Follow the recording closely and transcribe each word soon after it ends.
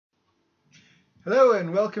Hello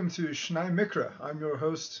and welcome to Shnayim Mikra. I'm your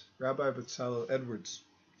host, Rabbi Betzalel Edwards.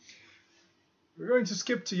 We're going to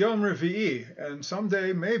skip to Yom Revi'i and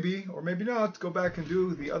someday, maybe or maybe not, go back and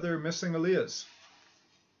do the other missing aliyahs.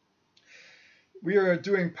 We are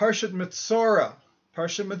doing Parshat Metzorah.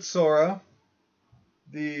 Parshat Metzorah,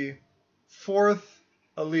 the fourth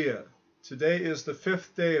aliyah. Today is the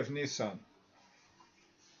 5th day of Nisan.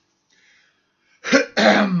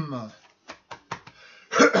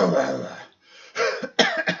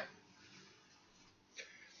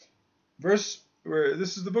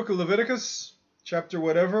 This is the book of Leviticus, chapter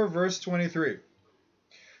whatever, verse 23.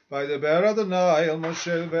 Vaydeber Adonai el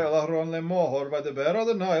Moshe ve'el Aharon lemor, Vaydeber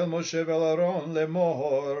Adonai el Moshe ve'el Aharon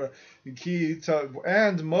lemor,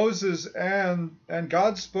 and Moses and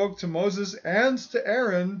God spoke to Moses and to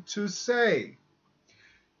Aaron to say,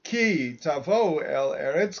 Ki tavo el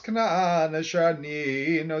eretz Canaan asher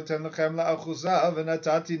ani noten lechem la'achuza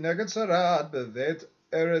v'natati neged sarad bevet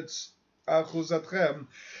eretz achuzatchem.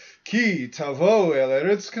 Ki tavo el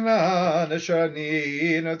eretz Canaan asher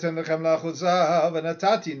ani noten lechem la'achuza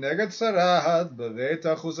v'natati neged sarad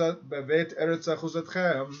bevet eretz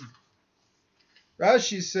achuzatchem.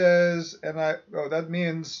 Rashi says, that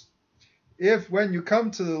means, when you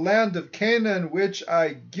come to the land of Canaan, which I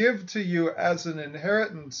give to you as an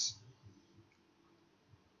inheritance,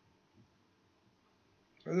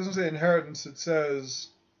 it doesn't say inheritance, it says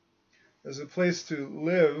as a place to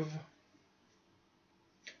live,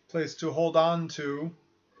 place to hold on to,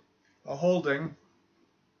 a holding,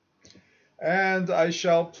 and I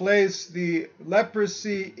shall place the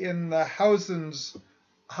leprosy in the houses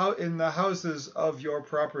of your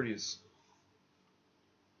properties.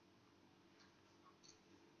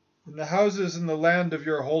 In the houses in the land of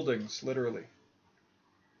your holdings, literally.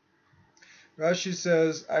 Rashi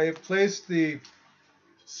says, I have placed the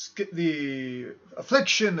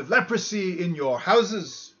affliction of leprosy in your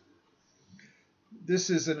houses. This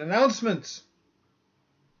is an announcement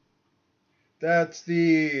that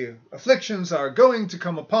the afflictions are going to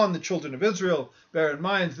come upon the children of Israel. Bear in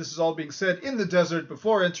mind, this is all being said in the desert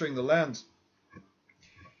before entering the land.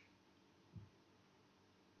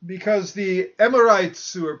 Because the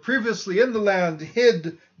Amorites who were previously in the land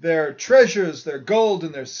hid their treasures, their gold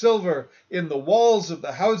and their silver, in the walls of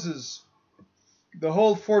the houses. The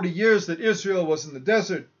whole 40 years that Israel was in the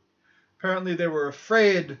desert, apparently they were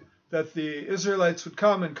afraid that the Israelites would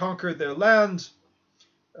come and conquer their land,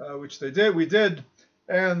 which they did. We did,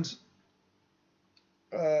 and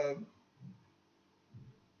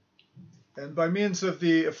by means of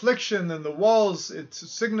the affliction and the walls, it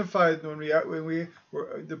signified when we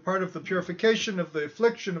were the part of the purification of the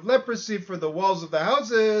affliction of leprosy for the walls of the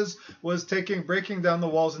houses was breaking down the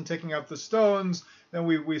walls and taking out the stones. Then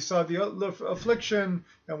we saw the affliction,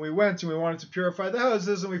 and we went and we wanted to purify the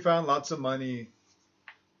houses, and we found lots of money.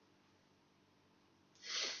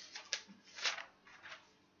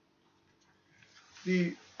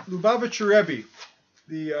 The Lubavitcher Rebbe,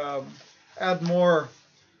 the Admor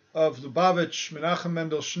of Lubavitch, Menachem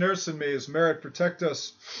Mendel Schneerson, may his merit protect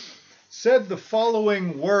us, said the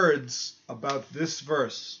following words about this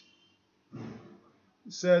verse.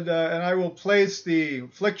 He said, and I will place the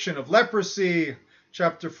affliction of leprosy,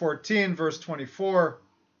 chapter 14, verse 24.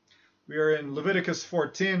 We are in Leviticus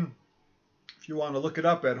 14, if you want to look it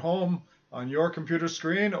up at home on your computer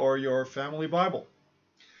screen or your family Bible.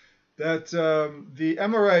 That the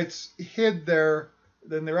Amorites hid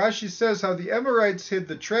then the Rashi says how the Amorites hid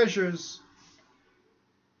the treasures,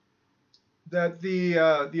 that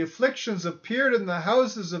the afflictions appeared in the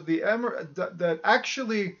houses of the Amorites, that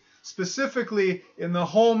actually specifically in the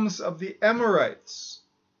homes of the Amorites.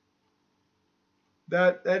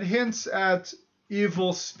 That hints at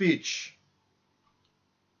evil speech.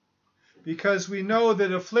 Because we know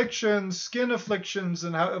that afflictions, skin afflictions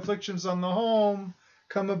and afflictions on the home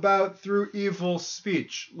come about through evil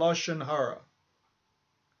speech, lashon hara.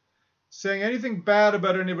 Saying anything bad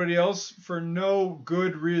about anybody else for no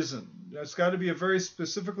good reason. That's got to be a very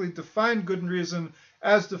specifically defined good reason,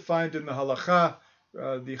 as defined in the halacha.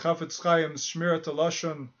 The Chafetz Chaim's Shmirat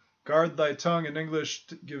HaLashon, guard thy tongue, in English,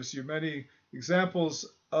 gives you many examples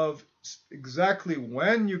of exactly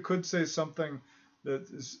when you could say something that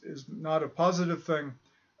is not a positive thing.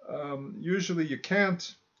 Usually you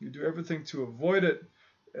can't. You do everything to avoid it.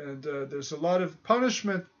 And there's a lot of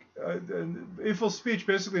punishment. And evil speech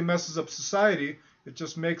basically messes up society. It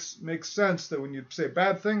just makes sense that when you say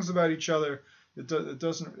bad things about each other, it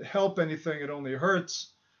doesn't help anything. It only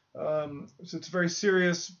hurts. So it's a very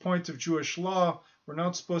serious point of Jewish law. We're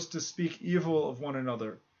not supposed to speak evil of one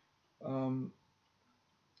another.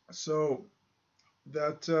 So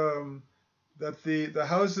that that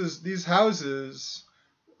these houses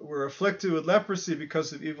were afflicted with leprosy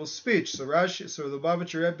because of evil speech. So the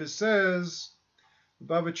Lubavitcher Rebbe says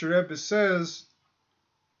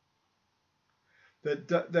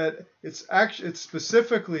that it's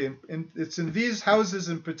specifically it's in these houses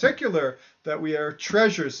in particular that we are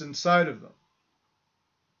treasures inside of them.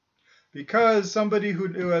 Because somebody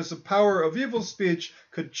who has a power of evil speech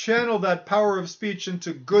could channel that power of speech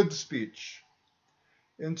into good speech,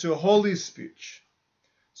 into holy speech.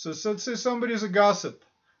 So let's say somebody's a gossip,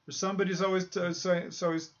 or somebody's always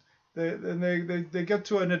they get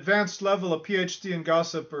to an advanced level, a PhD in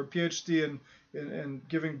gossip or a PhD in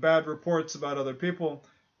giving bad reports about other people.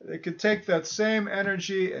 They could take that same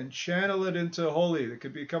energy and channel it into holy. They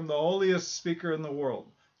could become the holiest speaker in the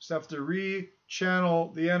world. Just have to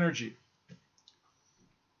re-channel the energy.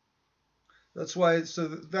 That's why. It's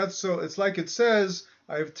like it says,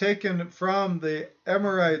 I have taken from the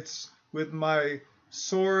Amorites with my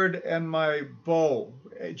sword and my bow.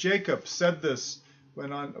 Jacob said this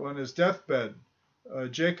when on his deathbed.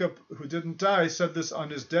 Jacob, who didn't die, said this on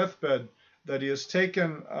his deathbed, that he has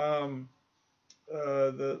taken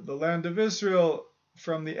the land of Israel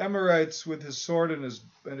from the Amorites with his sword and his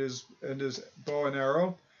bow and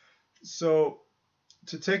arrow. So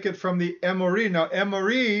to take it from the Emori. Now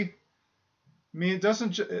Emori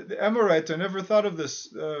the Amorite. I never thought of this.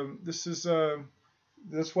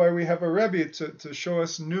 That's why we have a Rebbe to show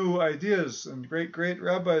us new ideas, and great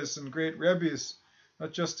rabbis and great Rebbes.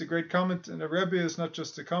 Not just a great commentator. A Rebbe is not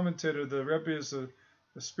just a commentator. The Rebbe is a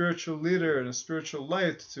spiritual leader and a spiritual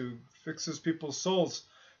light to fixes people's souls,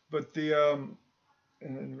 but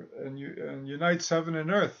and unites heaven and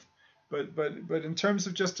earth. But in terms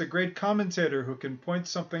of just a great commentator who can point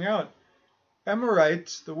something out,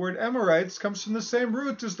 Amorite, the word Amorites comes from the same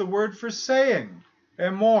root as the word for saying,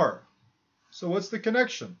 emor. So what's the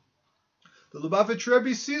connection? The Lubavitcher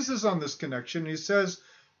Rebbe seizes on this connection. He says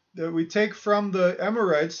that we take from the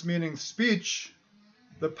Amorites, meaning speech,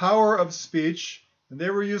 the power of speech, and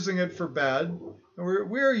they were using it for bad, and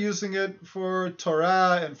we're using it for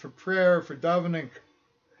Torah and for prayer, for davening.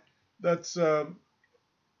 That's why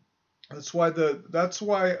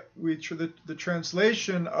the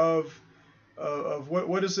translation of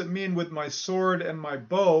what does it mean with my sword and my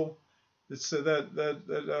bow? It's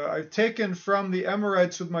that I've taken from the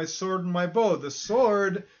Amorites with my sword and my bow. The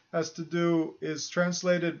sword is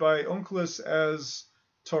translated by Onkelos as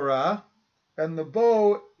Torah, and the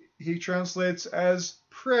bow he translates as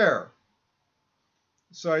prayer.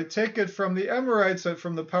 So I take it from the Amorites,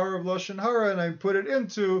 from the power of Lashon Hara, and I put it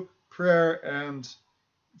into prayer and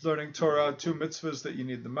learning Torah, 2 mitzvahs that you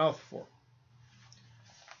need the mouth for.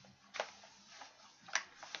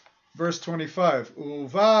 Verse 25,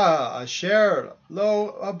 Uva asher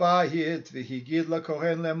lo abayit v'higid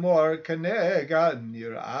lakohen lemor kanega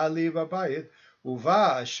nir'a li babayit.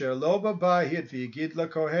 Uva asher lo babayit v'higid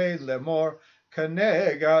lakohen lemor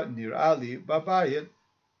kanega nir'a li babayit.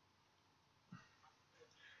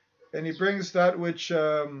 And he brings that which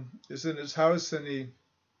is in his house, and he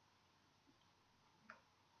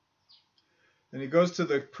goes to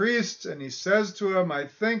the priest and he says to him, I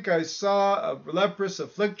think I saw a leprous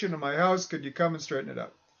affliction in my house. Could you come and straighten it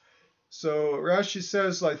out? So Rashi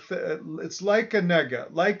says, it's like a nega,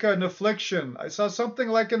 like an affliction. I saw something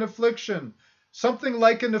like an affliction. Something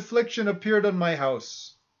like an affliction appeared on my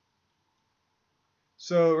house.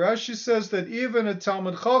 So Rashi says that even a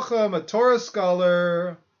Talmud Chacham, a Torah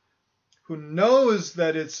scholar, who knows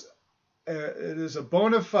that it is a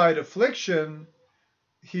bona fide affliction,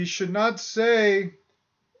 he should not say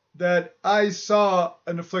that I saw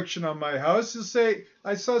an affliction on my house. He'll say,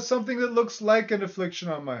 I saw something that looks like an affliction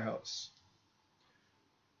on my house.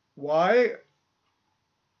 Why?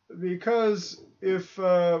 Because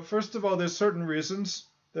first of all, there's certain reasons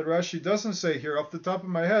that Rashi doesn't say here off the top of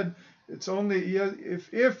my head. It's only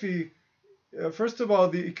first of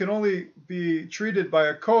all, he can only be treated by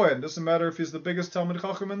a Kohen. Doesn't matter if he's the biggest Talmud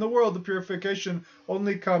Chacham in the world. The purification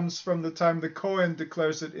only comes from the time the Kohen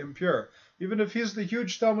declares it impure. Even if he's the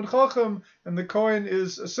huge Talmud Chacham and the Kohen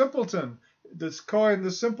is a simpleton,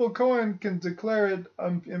 the simple Kohen can declare it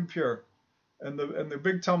impure, and the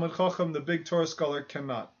big Talmud Chacham, the big Torah scholar,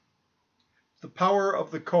 cannot. The power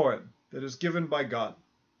of the Kohen that is given by God.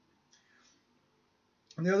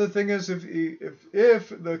 And the other thing is, if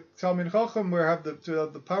the Talmid Chacham were have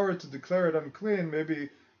the power to declare it unclean, maybe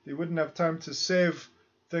he wouldn't have time to save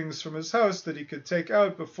things from his house that he could take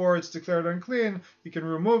out before it's declared unclean. He can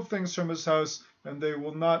remove things from his house, and they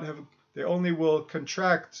only will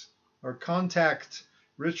contract or contact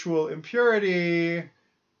ritual impurity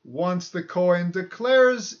once the Kohen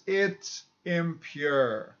declares it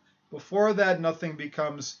impure. Before that, nothing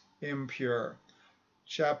becomes impure.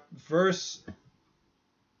 Verse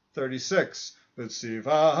 36.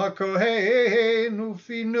 V'tziva hakohen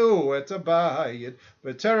ufinu et habayit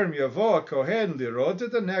b'terem yavo hakohen lirot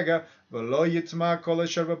et hanega v'lo yitma kol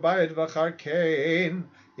asher b'bayit v'achar kein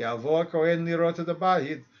yavo hakohen lirot et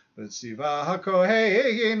habayit v'tziva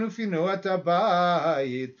hakohen ufinu et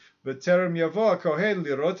habayit b'terem yavo hakohen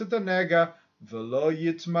lirot et hanega v'lo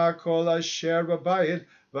yitma kol asher b'bayit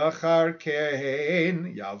v'achar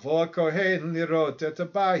kein yavo hakohen lirot et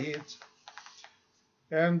habayit.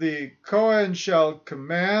 And the Kohen shall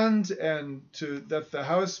command that the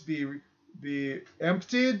house be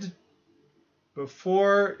emptied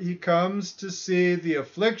before he comes to see the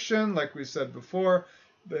affliction, like we said before,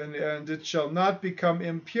 and it shall not become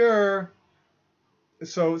impure.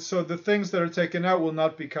 So the things that are taken out will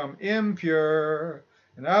not become impure.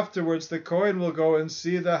 And afterwards the Kohen will go and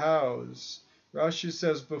see the house. Rashi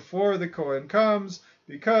says before the Kohen comes,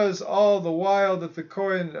 because all the while that the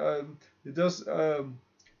Kohen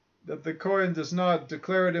that the Kohen does not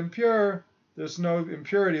declare it impure, there's no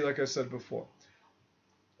impurity, like I said before.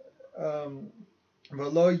 And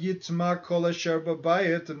nothing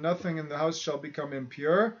in the house shall become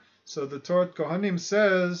impure. So the Torah Kohanim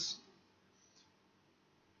says,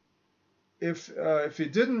 if he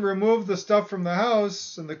didn't remove the stuff from the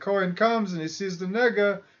house, and the Kohen comes and he sees the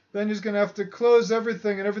nega, then he's going to have to close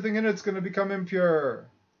everything, and everything in it's going to become impure.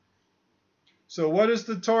 So what is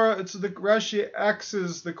the Torah? It's the Rashi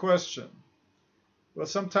axes the question. Well,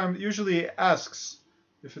 usually he asks.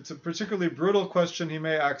 If it's a particularly brutal question, he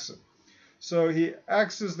may ax it. So he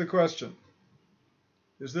axes the question.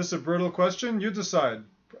 Is this a brutal question? You decide.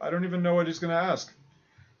 I don't even know what he's going to ask.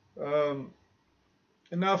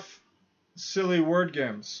 Enough silly word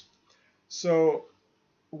games. So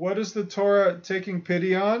what is the Torah taking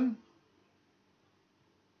pity on?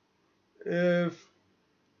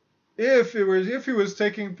 If he was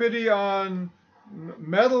taking pity on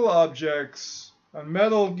metal objects, on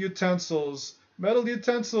metal utensils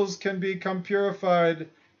can become purified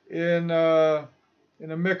in a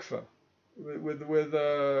mikveh with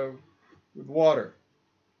water.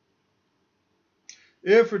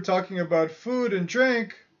 If we're talking about food and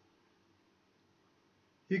drink,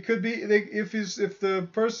 he could be if the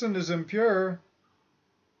person is impure.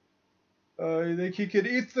 He could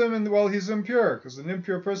eat them while he's impure, because an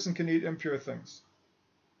impure person can eat impure things.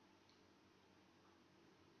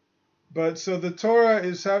 But so the Torah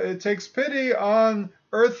is how it takes pity on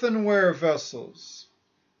earthenware vessels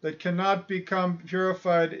that cannot become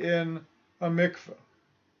purified in a mikveh.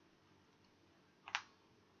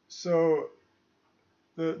 So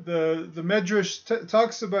the Medrash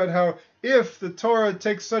talks about how if the Torah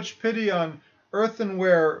takes such pity on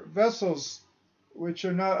earthenware vessels, which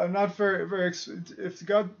are not very very,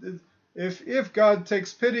 if God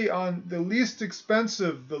takes pity on the least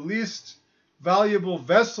expensive, the least valuable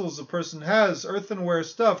vessels a person has, earthenware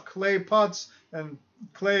stuff, clay pots and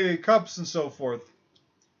clay cups and so forth,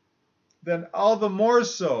 then all the more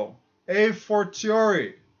so, a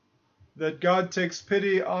fortiori, that God takes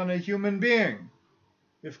pity on a human being.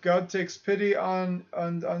 If God takes pity on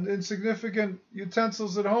insignificant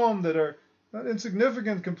utensils at home that are not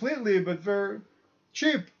insignificant completely, but very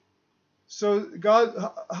cheap. So God,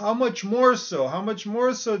 how much more so? How much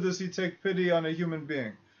more so does he take pity on a human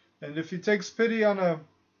being? And if he takes pity on a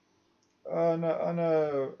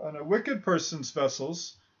wicked person's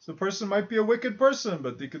vessels, so the person might be a wicked person,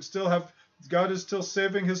 but he could still have, God is still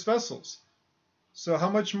saving his vessels. So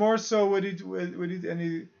how much more so would he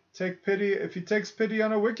take pity? If he takes pity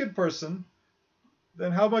on a wicked person,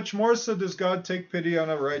 then how much more so does God take pity on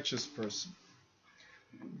a righteous person?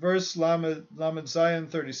 Verse Lamed Zayin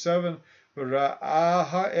 37.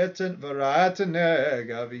 V'ra'at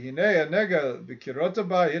nega v'hinei nega b'kirot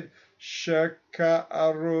habayit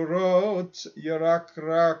sheka'arurot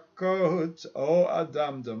yirakrakot o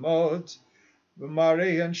adam damot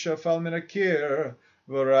v'mareihen shafal min hakir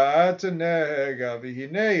v'ra'at nega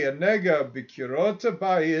v'hinei nega b'kirot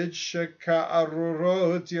habayit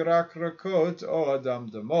sheka'arurot yirakrakot o adam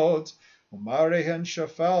damot v'mareihen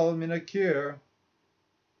shafal min hakir.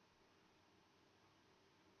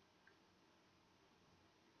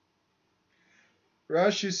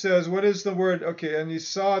 Rashi says, what is the word? Okay, and he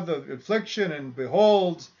saw the affliction, and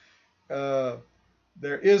behold, there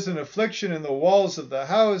is an affliction in the walls of the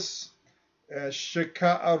house.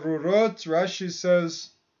 Sheka'arurot, Rashi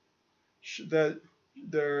says that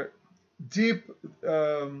they're deep,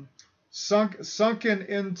 sunken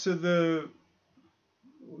into the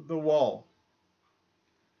wall.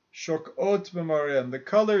 Shokot b'mareim, the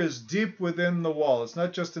color is deep within the wall. It's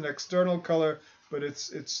not just an external color, but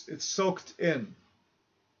it's soaked in.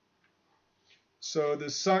 So the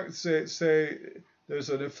say there's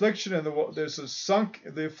an affliction in the wall. There's a sunk.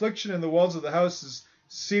 The affliction in the walls of the house is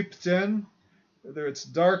seeped in, whether it's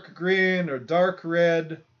dark green or dark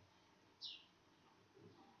red.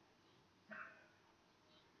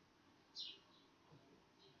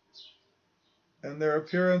 And their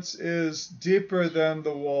appearance is deeper than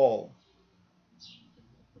the wall.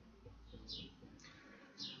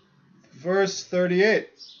 Verse 38.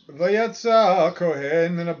 Vayatza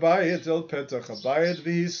kohen min habayit el petach habayit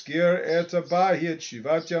v'hiskir et habayit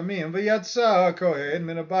shivat yamim. Vayatza kohen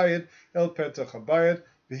min habayit el petach habayit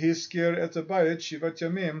v'hiskir et habayit shivat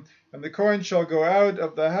yamim. And the kohen shall go out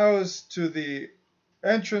of the house to the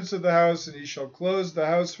entrance of the house, and he shall close the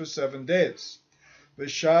house for 7 days.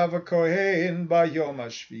 V'shav kohen bayom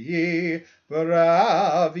hashvi'i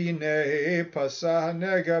v'ra v'nei pasah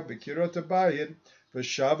hanega b'kirot habayit.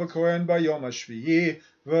 V'shav kohen bayom hashvi'i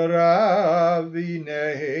v'ra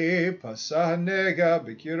v'nei pasah hanega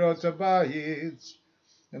b'kirot habayit.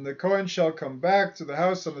 And the kohen shall come back to the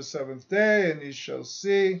house on the 7th day, and he shall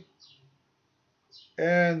see,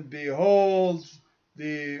 and behold,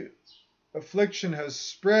 the affliction has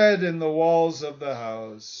spread in the walls of the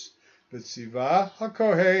house. V'tziva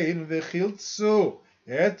hakohen v'chiltzu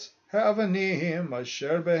et ha'avanim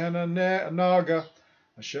asher behen hanaga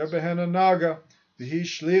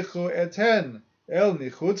v'hishlichu eten el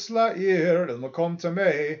michutz la'ir el makom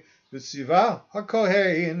tamei. V'tziva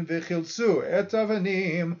hakohen v'chiltzu et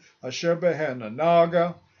ha'avanim asher behen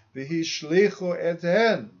hanaga v'hishlichu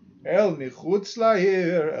eten el michutz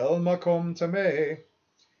la'ir el makom tamei.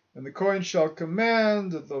 And the kohen shall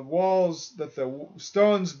command that the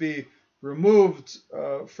stones be removed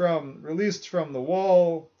released from the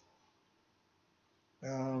wall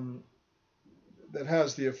that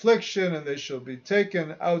has the affliction, and they shall be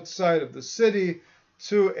taken outside of the city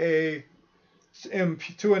to an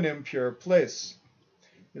impure place.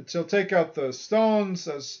 It shall take out the stones,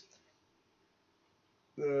 as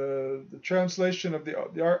the translation of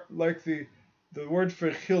the like the word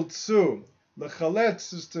for chiltzu.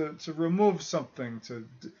 Lechaletz is to remove something, to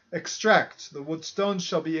extract. The wood stones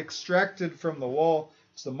shall be extracted from the wall.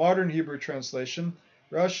 It's the modern Hebrew translation.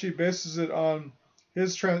 Rashi bases it on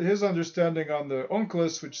his understanding on the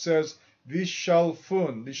Onkelos, which says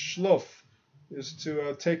vishalfun, lishlof, is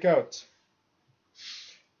to take out.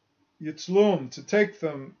 Yitzlum, to take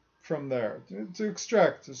them from there. To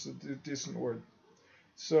extract is a decent word.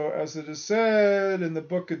 So, as it is said in the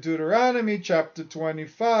book of Deuteronomy, chapter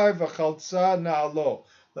 25, "V'chaltza na'alo,"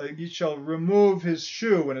 like he shall remove his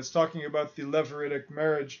shoe, when it's talking about the Leviritic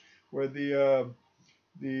marriage, where the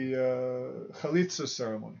chalitza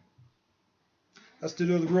ceremony has to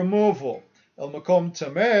do with removal. El makom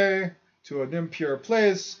tameh, to an impure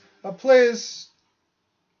place, a place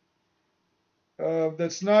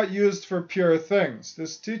that's not used for pure things.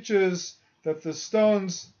 This teaches that the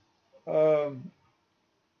stones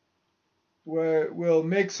will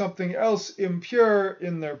make something else impure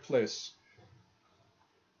in their place.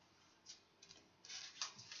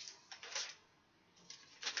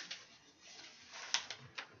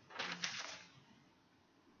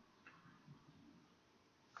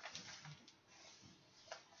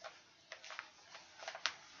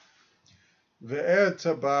 ואת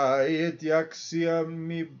הבית יקסיע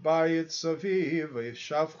מבית סביב,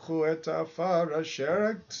 וישפכו את העפר אשר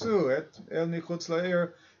הקצו אל מחוץ לעיר,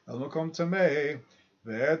 אל מקום טמא.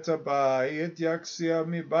 ואת הבית יקסיע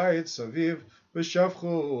מבית סביב,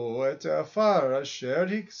 ושפכו את העפר אשר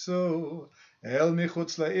הקצו אל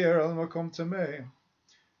מחוץ לעיר, אל מקום טמא.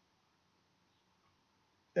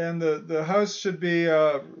 And the house should be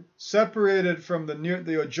separated from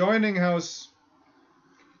the adjoining house,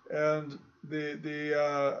 and the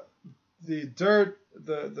dirt,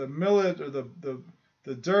 the millet, or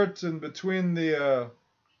the dirt in between the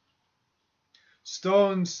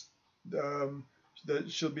stones that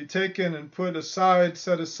should be taken and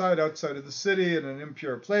set aside outside of the city in an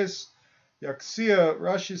impure place. Yaksia,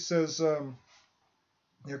 Rashi says,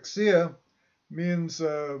 Yaksia means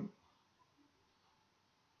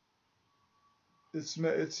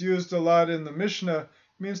it's used a lot in the Mishnah.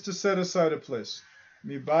 Means to set aside a place.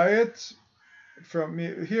 Mibayit. From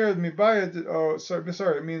here, mibayit. Oh,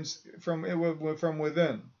 sorry. It means from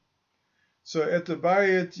within. So et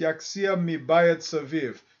bayit yaksia mibayit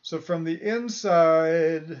saviv. So from the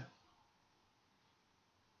inside,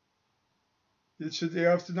 you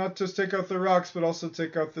have to not just take out the rocks, but also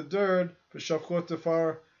take out the dirt. V'shavchot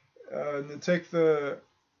tefar, and then take the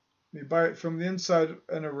mibayit from the inside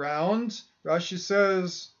and around. Rashi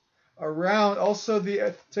says around. Also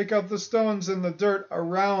take out the stones and the dirt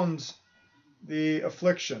around the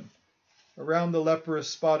affliction, around the leprous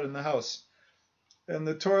spot in the house. And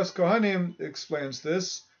the Torah's Kohanim explains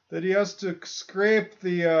this, that he has to scrape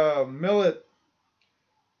the millet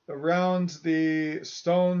around the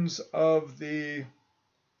stones of the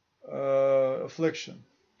affliction.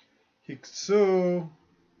 Hiksu,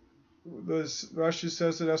 Rashi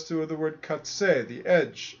says it has to do with the word katseh, the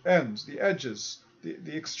edge, ends, the edges,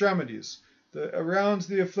 the extremities. Around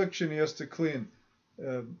the affliction he has to clean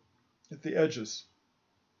at the edges.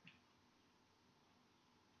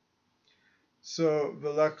 So,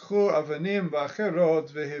 v'lakchu avanim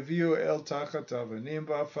v'acherot v'heviu el tachat avanim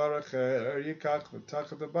v'afar acher yikach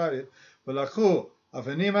v'tachat habayit v'lakchu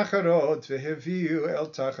avanim acherot v'heviu el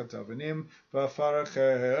tachat avanim v'afar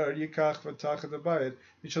acher yikach v'tachat habayit.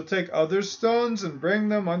 He shall take other stones and bring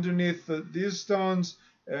them underneath these stones,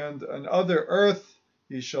 and other earth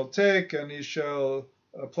he shall take, and he shall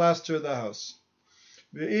plaster the house.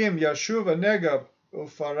 V'im yashuv anegab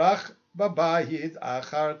ufarach בבית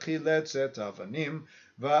אחר חילץ את האבנים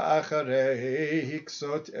ואחרי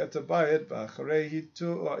הקסות את הבית ואחרי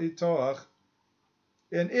היתוח.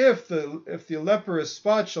 And if the leprous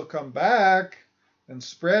spot shall come back and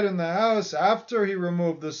spread in the house after he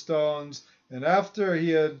removed the stones and after he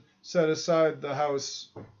had set aside the house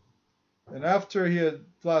and after he had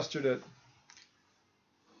plastered it,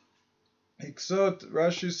 Hiksot,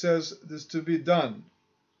 Rashi says, this to be done.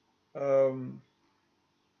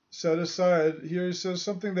 Set aside, here he says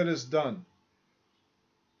something that is done.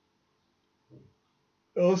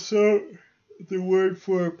 Also, the word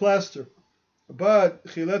for plaster. But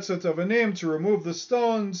chiletzet avanim, to remove the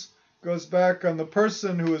stones, goes back on the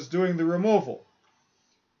person who is doing the removal.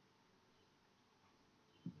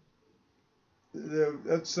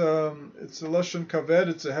 It's a lashon kaved.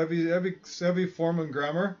 It's a heavy form in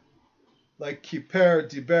grammar, like kiper,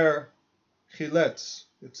 diber, chiletz.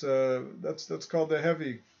 That's called the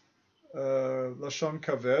heavy lashon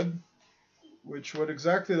kaved, which what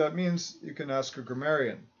exactly that means you can ask a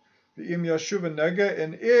grammarian. V'im yashuv nega,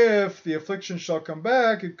 and if the affliction shall come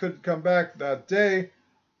back, it could come back that day.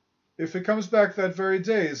 If it comes back that very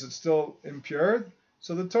day, is it still impure?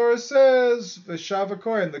 So the Torah says v'shava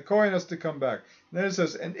kohen, the kohen has to come back. And then it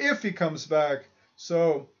says, and if he comes back,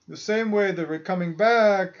 so the same way the coming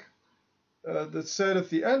back that's said at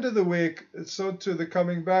the end of the week, it's so too the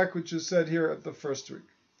coming back which is said here at the first week.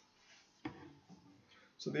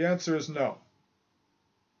 So the answer is no.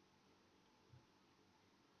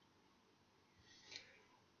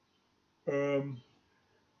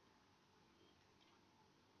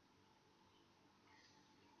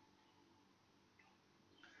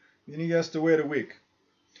 Meaning he has to wait a week.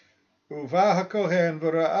 Uva hakohen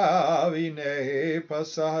v'ra'av hinei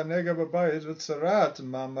pasah hanega b'bayit v'tzarat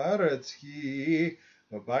mamaret hi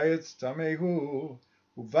b'bayit tamehu.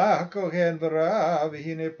 Uva hakohen v'ra'av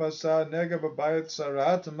hinei pasah hanega b'bayit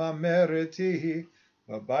tzarat mamaret hi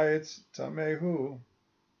b'bayit tamehu.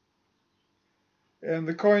 And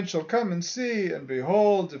the kohen shall come and see, and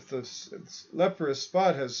behold, if the leprous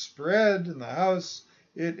spot has spread in the house,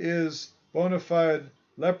 it is bona fide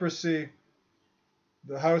leprosy.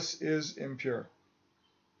 The house is impure.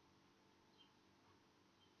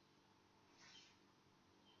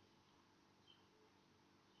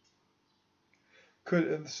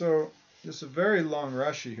 So there's a very long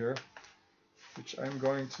Rashi here, which I'm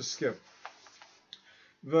going to skip.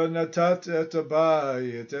 ונתת את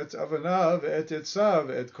הבית, את אבניו, את עציו,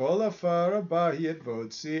 את כל עפר הבית,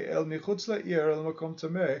 והוציא אל מחוץ לעיר, אל מקום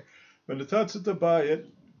טמא. ונתת את הבית,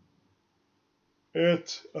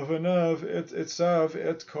 את אבניו, את עציו,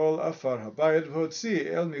 את כל עפר הבית,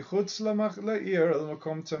 והוציא אל מחוץ לעיר, אל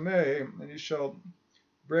מקום טמא. And you shall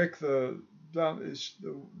break the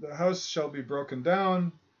house shall be broken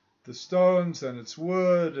down, the stones and its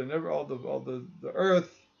wood and all the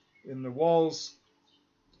earth in the walls.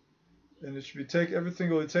 And it should be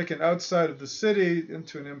everything will be taken outside of the city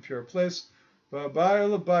into an impure place. V'haba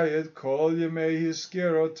el habayit kol yemei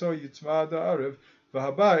hiskiroto yitma ha'arev.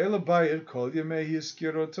 V'haba el habayit kol yemei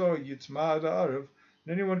hiskiroto yitma ha'arev.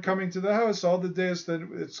 And anyone coming to the house, all the days that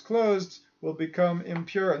it's closed, will become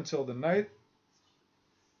impure until the night.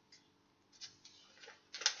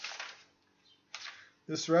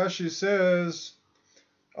 This Rashi says,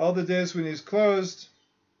 all the days when he's closed,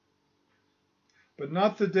 but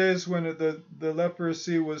not the days when the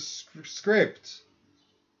leprosy was scraped.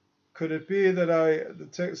 Could it be that I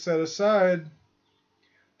set aside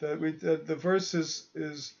that the verse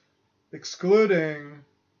is excluding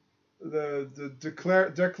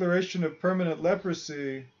the declaration of permanent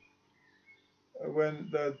leprosy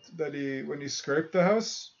when he scraped the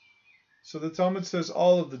house? So the Talmud says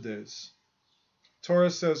all of the days.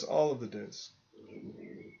 Torah says all of the days.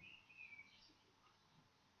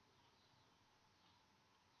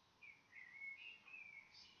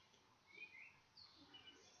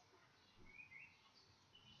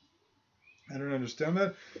 I don't understand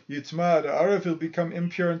that. Yitma Arif will become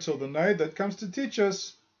impure until the night. That comes to teach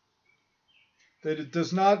us that it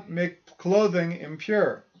does not make clothing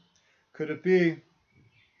impure. Could it be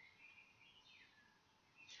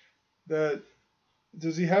that,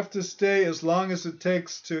 does he have to stay as long as it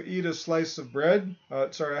takes to eat a slice of bread? A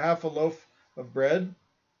half a loaf of bread.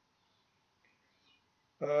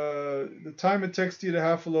 The time it takes to eat a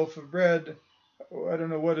half a loaf of bread, I don't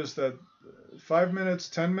know, what is that? 5 minutes,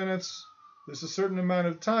 10 minutes? There's a certain amount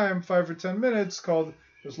of time, 5 or 10 minutes, called,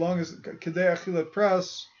 as long as Kedei Achilat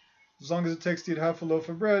Pras, as long as it takes to eat half a loaf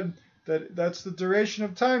of bread, that's the duration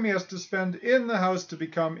of time he has to spend in the house to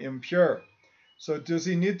become impure. So does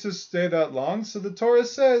he need to stay that long? So the Torah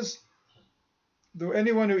says,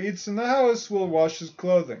 anyone who eats in the house will wash his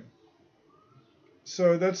clothing.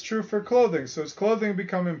 So that's true for clothing. So his clothing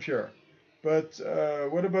become impure. But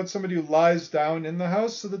what about somebody who lies down in the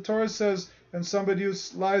house? So the Torah says, and somebody who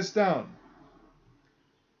lies down.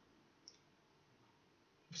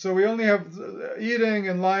 So we only have eating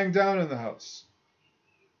and lying down in the house.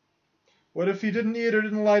 What if he didn't eat or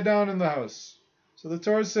didn't lie down in the house? So the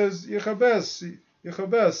Torah says, Yichabes.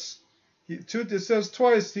 It says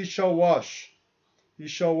twice, he shall wash. He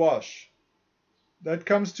shall wash. That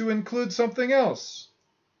comes to include something else.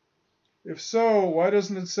 If so, why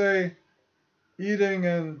doesn't it say eating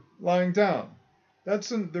and lying down?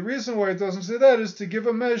 The reason why it doesn't say that is to give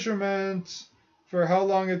a measurement for how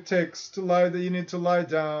long it takes to lie, that you need to lie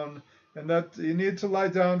down, and that you need to lie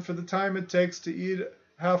down for the time it takes to eat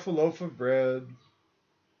half a loaf of bread.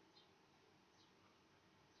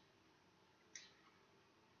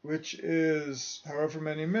 Which is however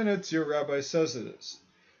many minutes your rabbi says it is.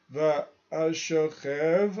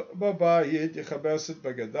 והשוכב בבית יכבס את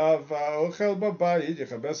בגדיו, והאוכל בבית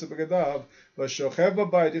יכבס את בגדיו, והשוכב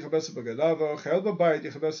בבית יכבס את בגדיו, והאוכל בבית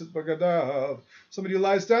יכבס את בגדיו. Somebody who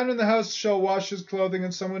lies down in the house shall wash his clothing,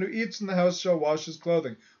 and someone who eats in the house shall wash his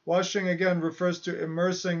clothing. Washing again refers to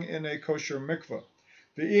immersing in a kosher mikvah.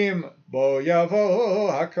 ואם בו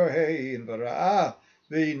יבוא הכהן וראה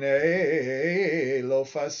והנה לא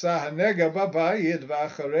פסה הנגע בבית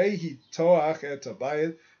ואחרי היטוח את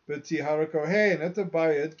הבית ותיהר הכהן את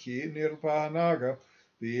הבית כי נרפא הנגע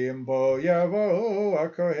ואם בו יבוא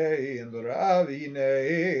הכהן וראה והנה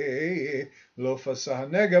לא פסה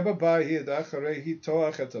הנגע בבית ואחרי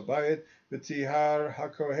היטוח את הבית ותיהר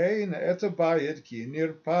הכהן את הבית כי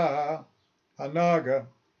נרפא הנגע.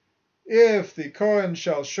 If the Kohen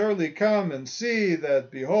shall surely come and see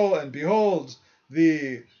that, behold,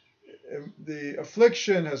 the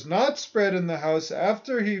affliction has not spread in the house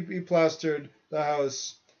after he plastered the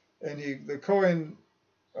house, and the Kohen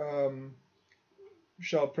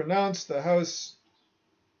shall pronounce the house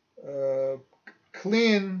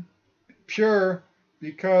clean, pure,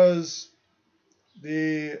 because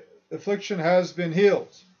the affliction has been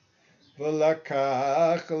healed.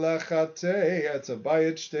 ולקח לחטא את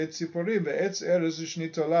הבית שתי ציפורים ועץ ארז ושני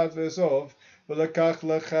תולעת ואזוב ולקח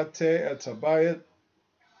לחטא את הבית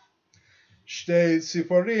שתי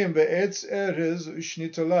ציפורים ועץ ארז ושני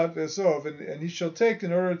תולעת ואזוב, and he shall take,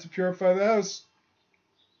 in order to purify the house,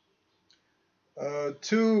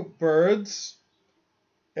 2 birds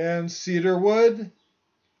and cedar wood,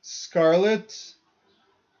 scarlet,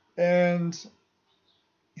 and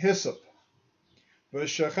hyssop.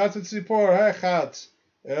 ושחט הציפור האחת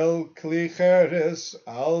אל כלי חרס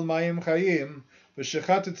על מים חיים,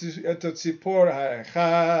 ושחט את הציפור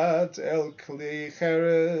האחת אל כלי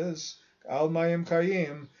חרס על מים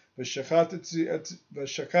חיים, ושחט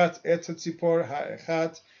את הציפור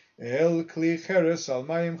האחת אל כלי חרס על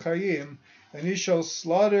מים חיים, and he shall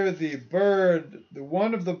slaughter the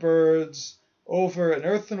one of the birds over an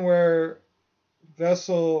earthenware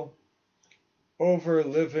vessel over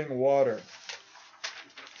living water.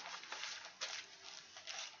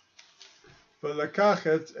 ולקח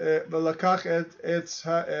את עץ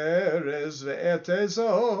הארז ואת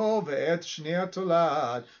אזוב ואת שני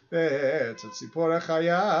התולעת ואת הציפור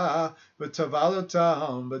החיה וטבל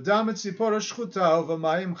אותם בדם הציפור השחוטה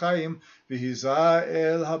ובמים חיים והיזה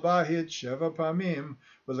אל הבית 7 פעמים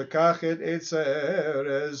ולקח את עץ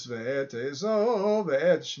הארז ואת אזוב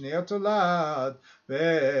ואת שני התולעת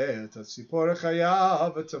ואת הציפור החיה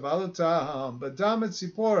וטבל אותם בדם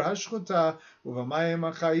הציפור השחוטה ובמים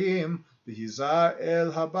החיים והיזה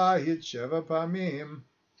אל הבית 7 פעמים.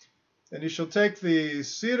 And he shall take the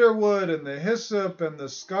cedar wood and the hyssop and the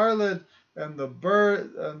scarlet and the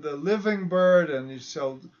bird and the living bird, and he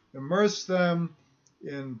shall immerse them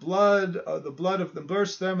in blood, the blood of them,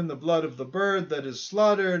 immerse them in the blood of the bird that is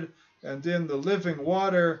slaughtered, and in the living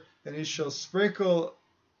water, and he shall sprinkle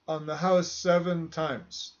on the house 7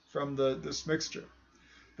 times from this mixture.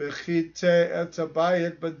 V'chite et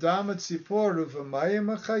habayit b'dam tzipor u'v'mayim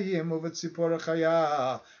ha'chayim u'v'tzipor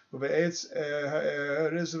ha'chaya u'v'etz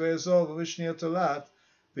ha'eriz u'v'ezov u'v'shni ha'tolat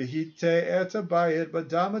v'hite et habayit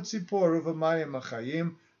b'dam tzipor u'v'mayim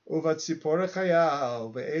ha'chayim u'v'tzipor ha'chaya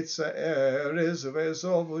u'v'etz ha'eriz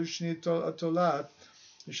u'v'ezov u'v'shni ha'tolat.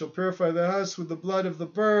 You shall purify the house with the blood of the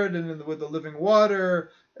bird and with the living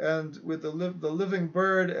water and with the living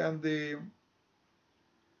bird and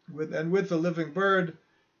with the living bird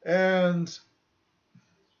and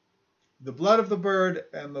the blood of the bird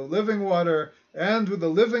and the living water and with the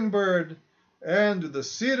living bird and with the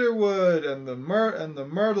cedar wood and the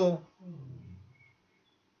myrtle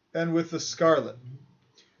and with the scarlet.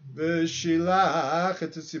 V'shilach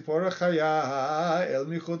et tzipor ha'chaya el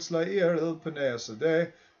michutz la'ir el pnei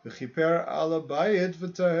hasadeh v'chiper al habayit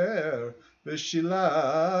v'taher.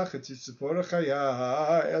 V'shilach et tzipor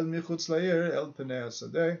ha'chaya el michutz la'ir el pnei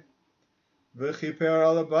hasadeh v'chiper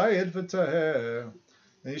al habayit v'taher.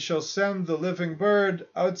 And he shall send the living bird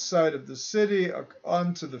outside of the city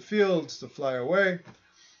onto the fields to fly away,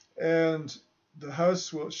 and the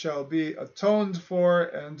house shall be atoned for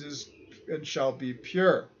and shall be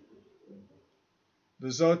pure.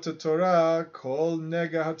 V'zot Torah kol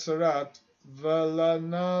nega hatzarat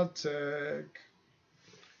v'lanatek.